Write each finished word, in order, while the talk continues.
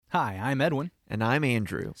Hi, I'm Edwin. And I'm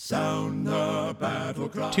Andrew. Sound the battle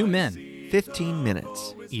cry. 2 men, 15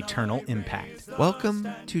 minutes. eternal impact. Welcome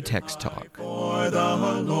to Text Talk. For the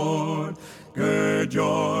Lord, gird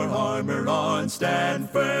your armor on, stand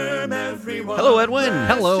firm, everyone. Hello, Edwin.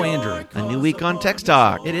 Hello, Andrew. A new week on Text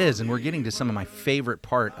Talk. It is, and we're getting to some of my favorite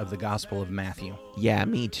part of the Gospel of Matthew. Yeah,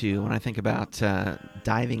 me too. When I think about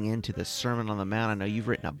diving into the Sermon on the Mount, I know you've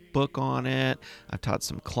written a book on it. I've taught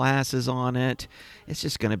some classes on it. It's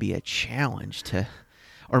just going to be a challenge to...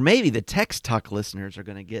 Or maybe the Text Talk listeners are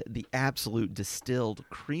going to get the absolute distilled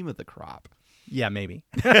cream of the crop. Yeah, maybe.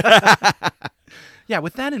 Yeah,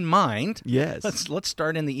 with that in mind, Yes. let's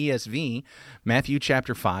start in the ESV, Matthew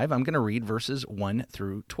chapter 5. I'm going to read verses 1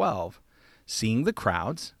 through 12. Seeing the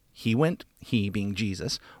crowds, he, being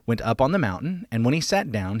Jesus, went up on the mountain, and when he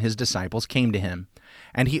sat down, his disciples came to him.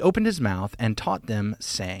 And he opened his mouth and taught them,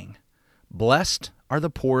 saying, Blessed are the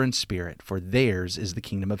poor in spirit, for theirs is the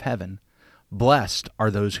kingdom of heaven. Blessed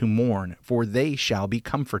are those who mourn, for they shall be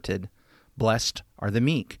comforted. Blessed are the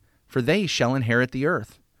meek, for they shall inherit the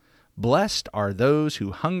earth. Blessed are those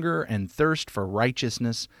who hunger and thirst for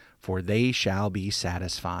righteousness, for they shall be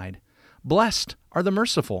satisfied. Blessed are the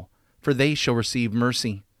merciful, for they shall receive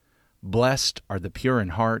mercy. Blessed are the pure in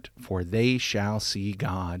heart, for they shall see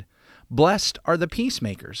God. Blessed are the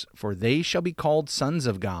peacemakers, for they shall be called sons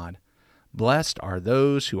of God. Blessed are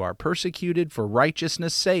those who are persecuted for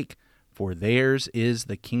righteousness' sake, for theirs is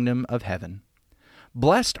the kingdom of heaven.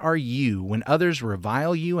 Blessed are you when others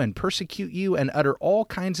revile you and persecute you and utter all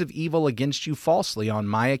kinds of evil against you falsely on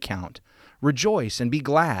my account. Rejoice and be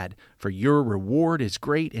glad, for your reward is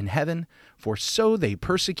great in heaven, for so they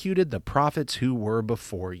persecuted the prophets who were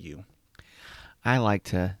before you. I like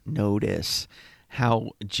to notice how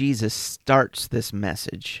Jesus starts this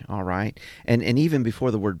message, all right? And even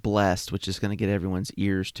before the word blessed, which is going to get everyone's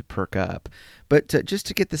ears to perk up. But just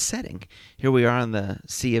to get the setting, here we are on the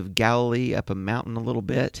Sea of Galilee, up a mountain a little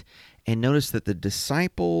bit, and notice that the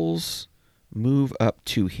disciples move up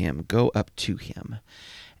to him, go up to him.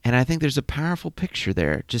 And I think there's a powerful picture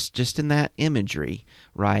there, just in that imagery,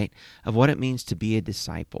 right, of what it means to be a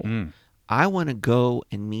disciple. I want to go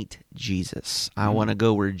and meet Jesus. I want to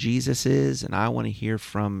go where Jesus is, and I want to hear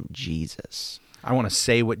from Jesus. I want to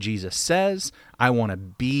say what Jesus says. I want to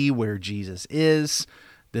be where Jesus is.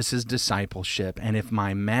 This is discipleship. And if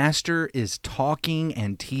my master is talking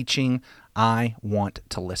and teaching, I want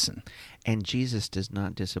to listen. And Jesus does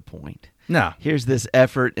not disappoint. No. Here's this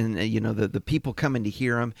effort, and the people coming to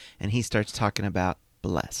hear him, and he starts talking about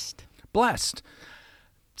blessed. Blessed.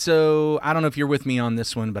 So I don't know if you're with me on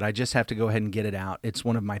this one, but I just have to go ahead and get it out. It's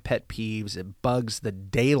one of my pet peeves. It bugs the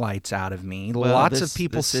daylights out of me. Well, Lots of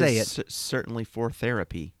people say it. Certainly for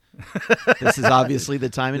therapy. This is obviously the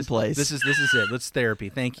time and place. This is it. Let's therapy.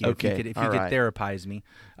 Thank you. Okay. If you could Right. therapize me.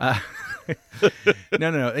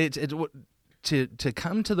 No. It's to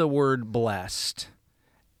come to the word blessed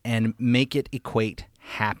and make it equate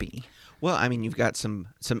happy. Well, I mean, you've got some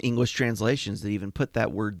English translations that even put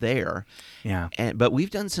that word there. Yeah. But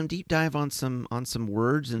we've done some deep dive on some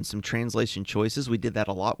words and some translation choices. We did that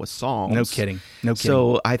a lot with Psalms. No kidding.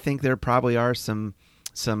 So I think there probably are some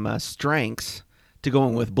strengths to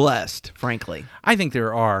going with blessed, frankly. I think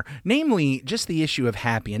there are, namely just the issue of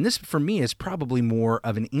happy. And this, for me, is probably more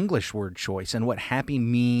of an English word choice and what happy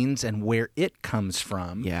means and where it comes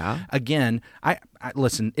from. Yeah. Again, I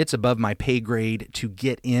listen, it's above my pay grade to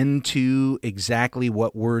get into exactly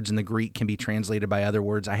what words in the Greek can be translated by other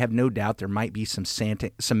words. I have no doubt there might be some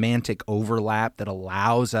semantic overlap that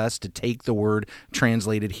allows us to take the word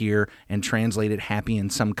translated here and translate it happy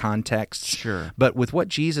in some contexts. Sure. But with what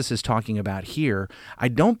Jesus is talking about here, I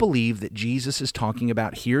don't believe that Jesus is talking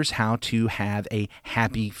about here's how to have a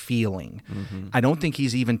happy feeling. Mm-hmm. I don't think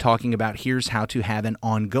he's even talking about here's how to have an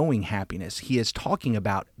ongoing happiness. He is talking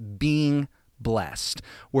about being blessed,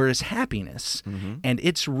 whereas happiness and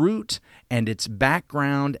its root and its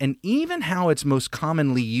background and even how it's most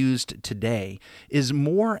commonly used today is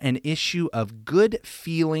more an issue of good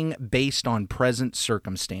feeling based on present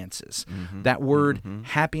circumstances. That word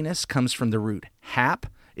happiness comes from the root hap.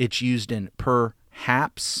 It's used in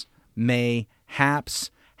perhaps,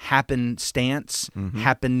 mayhaps, happenstance,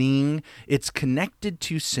 happening. It's connected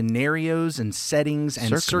to scenarios and settings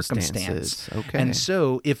and circumstance. Okay. And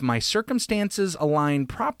so if my circumstances align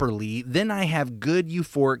properly, then I have good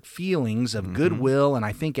euphoric feelings of goodwill, and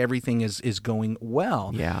I think everything is going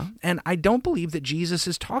well. Yeah. And I don't believe that Jesus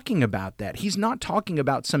is talking about that. He's not talking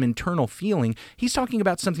about some internal feeling. He's talking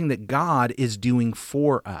about something that God is doing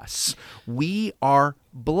for us. We are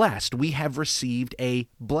blessed. We have received a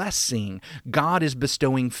blessing. God is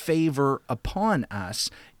bestowing favor upon us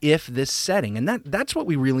if this setting. And that's what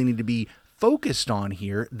we really need to be focused on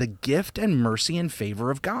here, the gift and mercy and favor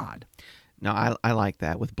of God. No, I like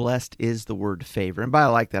that. With blessed is the word favor. And by I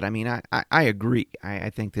like that, I mean, I agree. I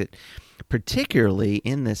think that particularly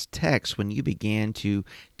in this text, when you began to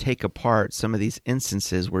take apart some of these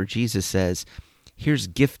instances where Jesus says, here's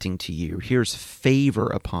gifting to you, here's favor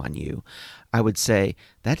upon you, I would say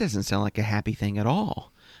that doesn't sound like a happy thing at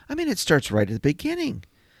all. I mean, it starts right at the beginning.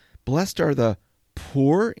 Blessed are the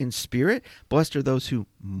poor in spirit. Blessed are those who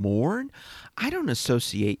mourn. I don't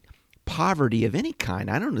associate poverty of any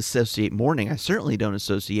kind. I don't associate mourning. I certainly don't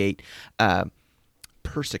associate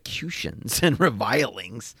persecutions and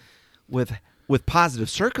revilings with positive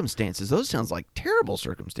circumstances. Those sounds like terrible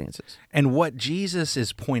circumstances. And what Jesus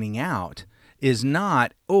is pointing out is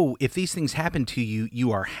not, oh, if these things happen to you,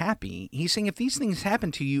 you are happy. He's saying if these things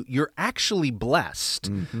happen to you, you're actually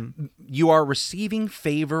blessed. Mm-hmm. You are receiving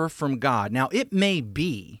favor from God. Now, it may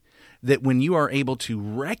be that when you are able to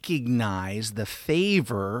recognize the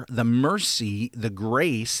favor, the mercy, the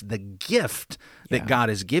grace, the gift that God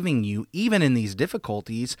is giving you, even in these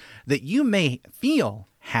difficulties, that you may feel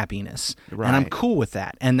happiness. Right. And I'm cool with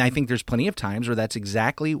that. And I think there's plenty of times where that's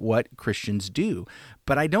exactly what Christians do.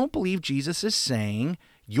 But I don't believe Jesus is saying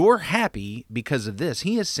you're happy because of this.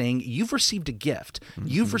 He is saying you've received a gift. Mm-hmm.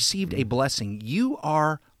 You've received a blessing. You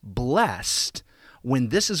are blessed when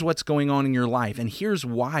this is what's going on in your life. And here's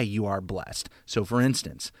why you are blessed. So for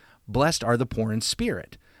instance, blessed are the poor in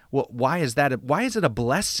spirit. Well, why is that? Why is it a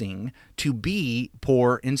blessing to be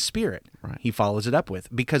poor in spirit? Right. He follows it up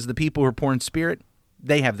with, because the people who are poor in spirit,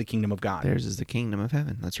 they have the kingdom of God. Theirs is the kingdom of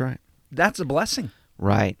heaven. That's right. That's a blessing.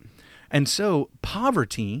 Right. And so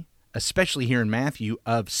poverty, especially here in Matthew,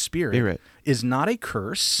 of spirit, is not a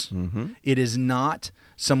curse. Mm-hmm. It is not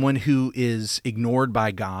someone who is ignored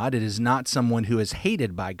by God. It is not someone who is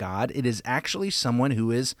hated by God. It is actually someone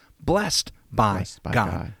who is blessed by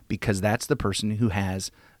God, because that's the person who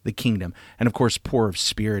has the kingdom. And of course, poor of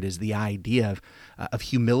spirit is the idea of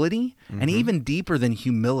humility, and even deeper than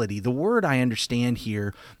humility. The word I understand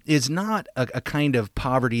here is not a kind of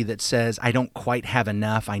poverty that says, I don't quite have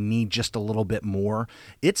enough, I need just a little bit more.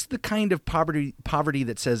 It's the kind of poverty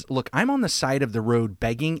that says, look, I'm on the side of the road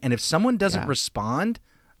begging, and if someone doesn't respond,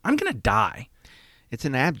 I'm going to die. It's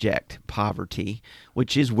an abject poverty,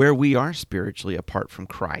 which is where we are spiritually apart from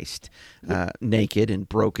Christ, naked and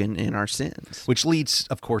broken in our sins. Which leads,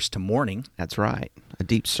 of course, to mourning. That's right, a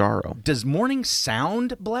deep sorrow. Does mourning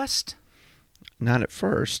sound blessed? Not at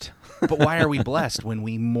first. But why are we blessed when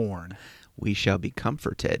we mourn? We shall be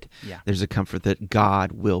comforted. Yeah. There's a comfort that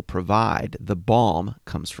God will provide. The balm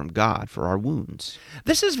comes from God for our wounds.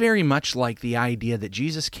 This is very much like the idea that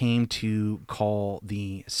Jesus came to call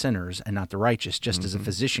the sinners and not the righteous, just as a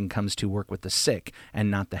physician comes to work with the sick and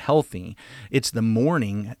not the healthy. It's the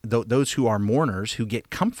mourning, those who are mourners, who get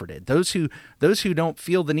comforted. Those who don't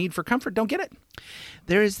feel the need for comfort don't get it.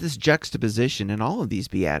 There is this juxtaposition in all of these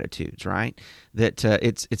Beatitudes, right? That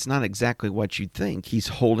it's not exactly what you'd think. He's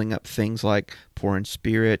holding up things like poor in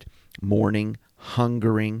spirit, mourning,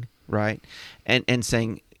 hungering, right? And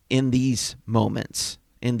saying, in these moments,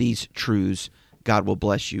 in these truths, God will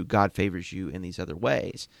bless you, God favors you in these other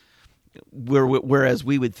ways. Whereas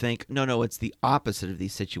we would think, no, it's the opposite of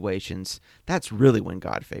these situations. That's really when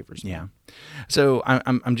God favors me. Yeah. So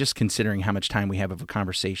I'm just considering how much time we have of a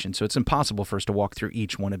conversation, so it's impossible for us to walk through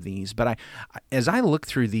each one of these. But as I look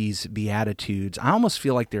through these Beatitudes, I almost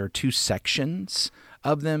feel like there are two sections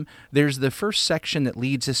of them. There's the first section that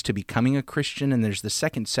leads us to becoming a Christian, and there's the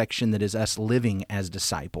second section that is us living as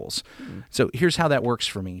disciples. So here's how that works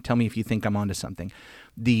for me. Tell me if you think I'm onto something.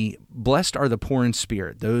 The blessed are the poor in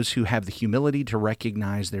spirit, those who have the humility to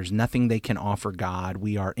recognize there's nothing they can offer God.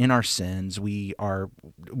 We are in our sins.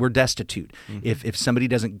 We're destitute. If somebody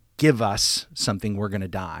doesn't give us something, we're going to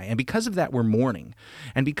die. And because of that, we're mourning.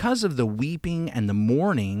 And because of the weeping and the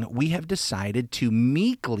mourning, we have decided to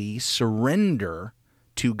meekly surrender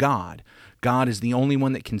to God. God is the only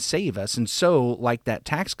one that can save us. And so, like that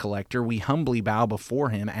tax collector, we humbly bow before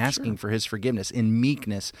him, asking for his forgiveness, in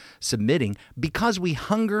meekness, submitting, because we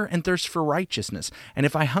hunger and thirst for righteousness. And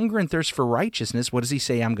if I hunger and thirst for righteousness, what does he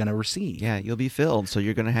say I'm going to receive? Yeah, you'll be filled, so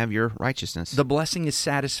you're going to have your righteousness. The blessing is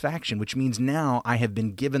satisfaction, which means now I have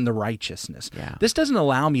been given the righteousness. Yeah. This doesn't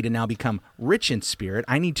allow me to now become rich in spirit.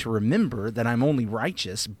 I need to remember that I'm only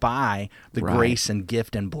righteous by the grace and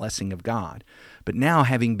gift and blessing of God. But now,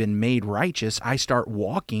 having been made righteous, I start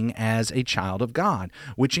walking as a child of God,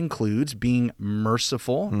 which includes being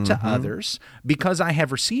merciful to others because I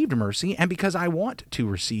have received mercy and because I want to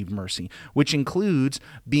receive mercy, which includes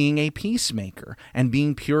being a peacemaker and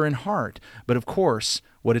being pure in heart. But of course,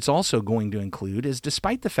 what it's also going to include is,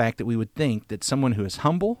 despite the fact that we would think that someone who is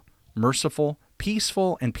humble, merciful,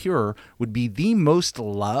 peaceful, and pure would be the most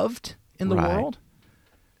loved in the world,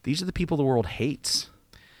 these are the people the world hates.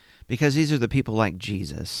 Because these are the people like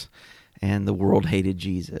Jesus, and the world hated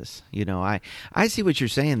Jesus. You know, I see what you're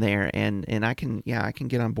saying there, and I can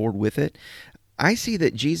get on board with it. I see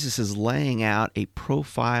that Jesus is laying out a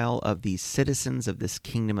profile of the citizens of this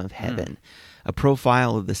kingdom of heaven, a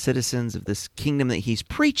profile of the citizens of this kingdom that he's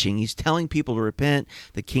preaching. He's telling people to repent,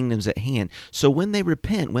 the kingdom's at hand. So when they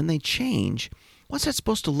repent, when they change, what's that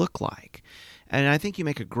supposed to look like? And I think you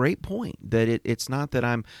make a great point that it's not that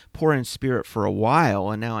I'm poor in spirit for a while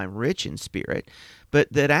and now I'm rich in spirit, but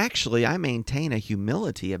that actually I maintain a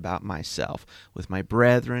humility about myself with my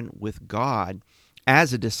brethren, with God,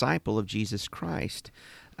 as a disciple of Jesus Christ.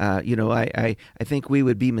 I think we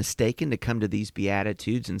would be mistaken to come to these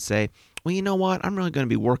Beatitudes and say, well, you know what, I'm really going to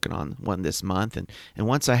be working on one this month, and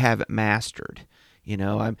once I have it mastered,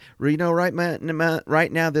 right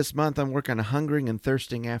now this month I'm working on hungering and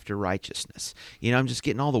thirsting after righteousness. I'm just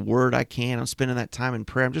getting all the word I can. I'm spending that time in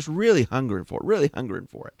prayer. I'm just really hungering for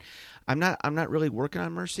it. I'm not really working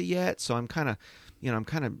on mercy yet, so I'm kind of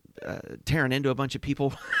tearing into a bunch of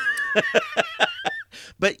people.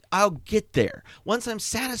 But I'll get there. Once I'm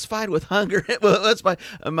satisfied with hunger, once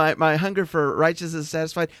my hunger for righteousness is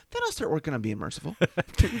satisfied, then I'll start working on being merciful.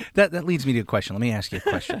 That leads me to a question. Let me ask you a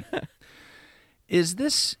question. Is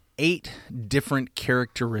this 8 different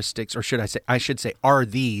characteristics, or I should say, are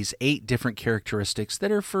these 8 different characteristics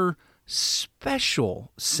that are for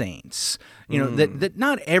special saints? That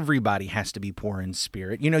not everybody has to be poor in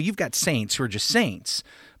spirit. You've got saints who are just saints,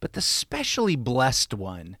 but the specially blessed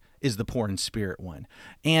one is the poor in spirit one.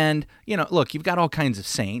 And, look, you've got all kinds of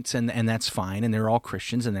saints, and that's fine, and they're all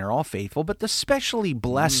Christians, and they're all faithful, but the specially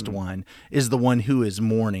blessed one is the one who is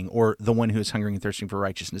mourning, or the one who is hungering and thirsting for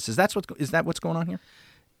righteousness. Is that what's going on here?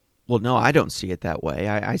 Well, no, I don't see it that way.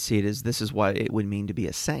 I see it as this is what it would mean to be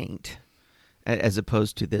a saint, as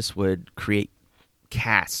opposed to this would create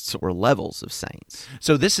castes or levels of saints.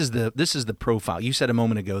 So this is the profile. You said a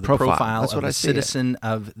moment ago, the profile of a citizen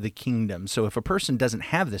of the kingdom. So if a person doesn't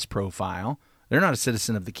have this profile, they're not a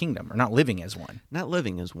citizen of the kingdom, or not living as one. Not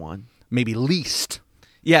living as one. Maybe least.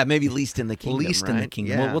 Yeah, maybe least in the kingdom. Least in the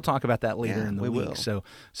kingdom. Yeah. We'll talk about that later in the week. Will. So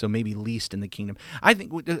maybe least in the kingdom. I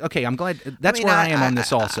think. Okay, I'm glad. That's where I am on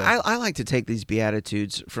this also. I like to take these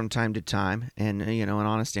Beatitudes from time to time, and in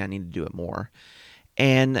honesty, I need to do it more.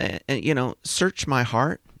 And search my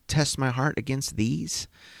heart, test my heart against these.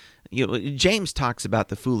 James talks about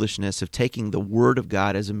the foolishness of taking the Word of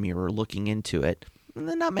God as a mirror, looking into it, and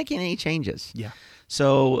then not making any changes. Yeah.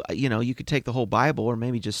 So, you could take the whole Bible, or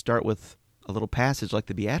maybe just start with a little passage like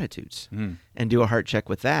the Beatitudes and do a heart check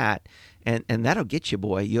with that, and that'll get you,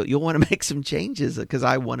 boy. You'll want to make some changes, because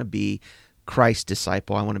I want to be Christ's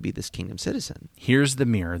disciple. I want to be this kingdom citizen. Here's the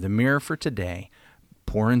mirror for today: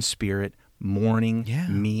 poor in spirit, mourning,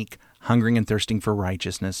 meek, hungering and thirsting for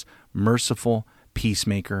righteousness, merciful,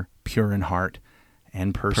 peacemaker, pure in heart,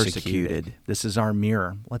 and persecuted. This is our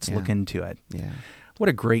mirror. Let's look into it. Yeah. What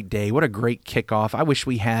a great day. What a great kickoff. I wish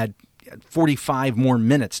we had 45 more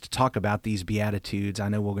minutes to talk about these Beatitudes. I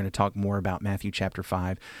know we're going to talk more about Matthew chapter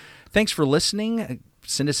 5. Thanks for listening.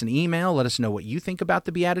 Send us an email. Let us know what you think about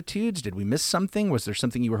the Beatitudes. Did we miss something? Was there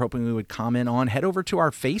something you were hoping we would comment on? Head over to our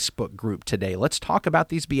Facebook group today. Let's talk about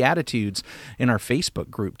these Beatitudes in our Facebook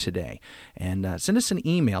group today. And send us an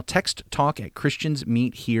email,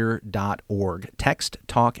 texttalk@christiansmeethere.org.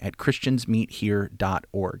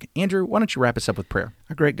 texttalk@christiansmeethere.org. Andrew, why don't you wrap us up with prayer?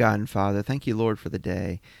 Our great God and Father, thank you, Lord, for the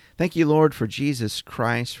day. Thank you, Lord, for Jesus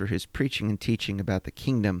Christ, for his preaching and teaching about the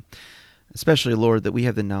kingdom, especially, Lord, that we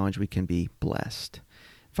have the knowledge we can be blessed.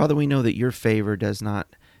 Father, we know that your favor does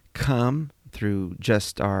not come through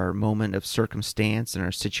just our moment of circumstance and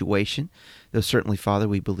our situation, though certainly, Father,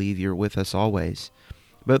 we believe you're with us always,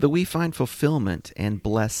 but that we find fulfillment and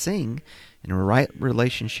blessing in a right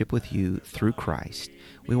relationship with you through Christ.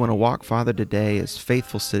 We want to walk, Father, today as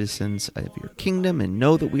faithful citizens of your kingdom and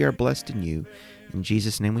know that we are blessed in you. In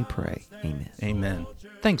Jesus' name we pray. Amen. Amen.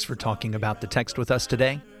 Thanks for talking about the text with us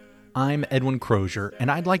today. I'm Edwin Crozier, and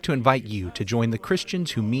I'd like to invite you to join the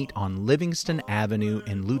Christians who meet on Livingston Avenue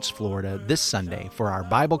in Lutz, Florida this Sunday for our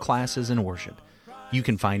Bible classes and worship. You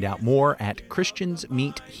can find out more at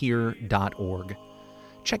christiansmeethere.org.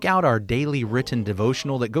 Check out our daily written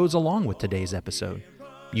devotional that goes along with today's episode.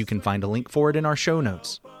 You can find a link for it in our show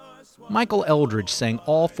notes. Michael Eldridge sang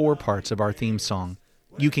all 4 parts of our theme song.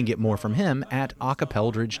 You can get more from him at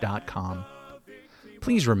acapeldridge.com.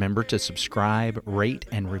 Please remember to subscribe, rate,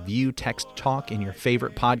 and review Text Talk in your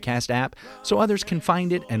favorite podcast app so others can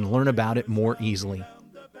find it and learn about it more easily.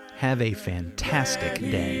 Have a fantastic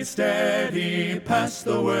day. Steady, pass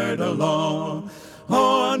the word along.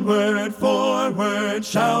 Onward, forward,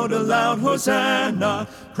 shout aloud, Hosanna.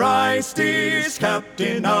 Christ is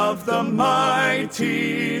captain of the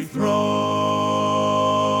mighty throne.